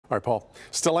All right, Paul.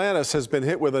 Stellantis has been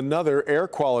hit with another air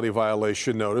quality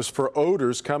violation notice for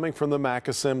odors coming from the Mack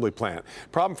Assembly Plant.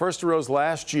 Problem first arose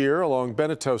last year along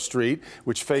Benito Street,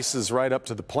 which faces right up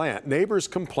to the plant. Neighbors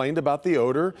complained about the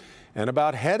odor and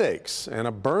about headaches and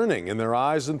a burning in their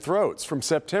eyes and throats. From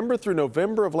September through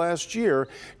November of last year,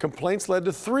 complaints led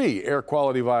to 3 air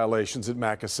quality violations at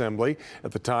Mack Assembly.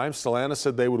 At the time, Stellantis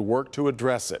said they would work to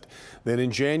address it. Then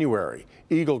in January,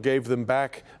 EGLE gave their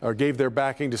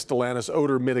backing to Stellantis'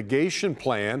 odor mitigation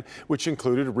plan, which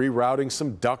included rerouting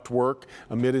some ductwork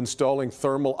amid installing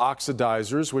thermal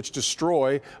oxidizers, which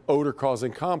destroy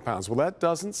odor-causing compounds. Well, that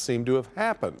doesn't seem to have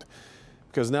happened,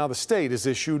 because now the state has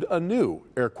issued a new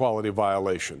air quality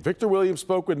violation. Victor Williams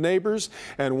spoke with neighbors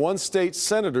and one state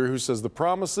senator who says the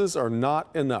promises are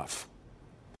not enough.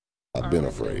 I've been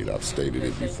afraid. I've stated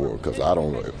it before, because I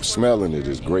don't know. Smelling it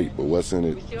is great, but what's in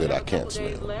it that I can't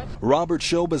smell? Robert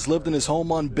Shobe has lived in his home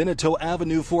on Benito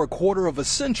Avenue for a quarter of a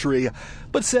century,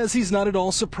 but says he's not at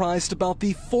all surprised about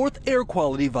the 4th air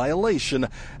quality violation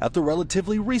at the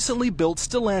relatively recently built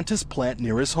Stellantis plant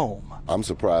near his home. I'm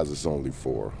surprised it's only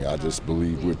 4. I just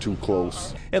believe we're too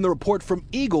close. In the report from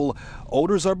EGLE,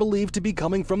 odors are believed to be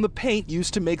coming from the paint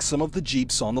used to make some of the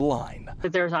Jeeps on the line.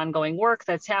 There's ongoing work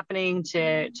that's happening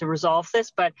to resolve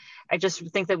this, but I just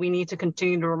think that we need to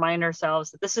continue to remind ourselves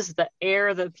that this is the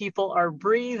air that people are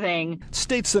breathing.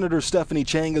 State Senator Stephanie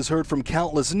Chang has heard from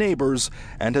countless neighbors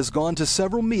and has gone to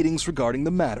several meetings regarding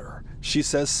the matter. She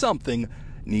says something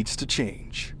needs to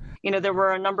change. You know, there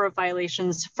were a number of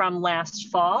violations from last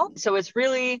fall, so it's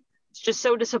just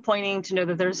so disappointing to know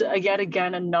that there's yet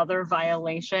again another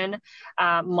violation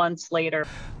months later.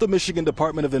 The Michigan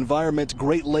Department of Environment,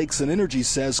 Great Lakes and Energy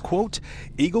says, quote,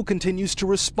 EGLE continues to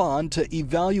respond to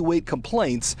evaluate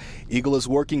complaints. EGLE is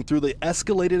working through the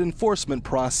escalated enforcement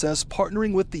process,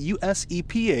 partnering with the U.S.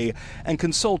 EPA and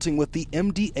consulting with the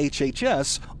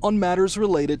MDHHS on matters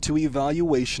related to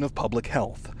evaluation of public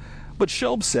health. But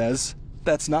Shobe says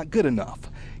that's not good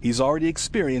enough. He's already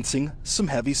experiencing some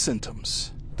heavy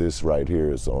symptoms. This right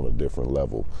here is on a different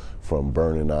level, from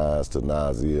burning eyes to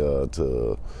nausea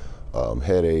to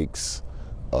headaches,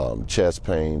 chest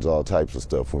pains, all types of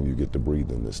stuff when you get to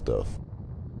breathing this stuff.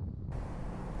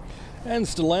 And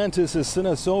Stellantis has sent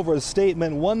us over a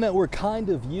statement, one that we're kind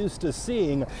of used to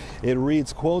seeing. It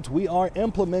reads, quote, we are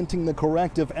implementing the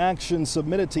corrective action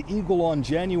submitted to EGLE on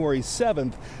January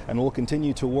 7th and will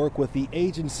continue to work with the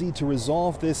agency to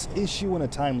resolve this issue in a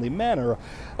timely manner.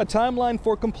 A timeline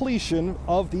for completion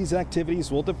of these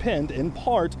activities will depend in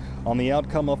part on the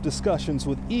outcome of discussions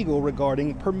with EGLE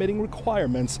regarding permitting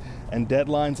requirements and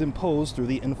deadlines imposed through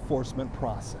the enforcement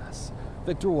process.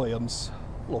 Victor Williams,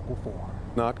 Local 4.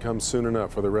 Not come soon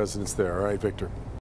enough for the residents there. All right, Victor.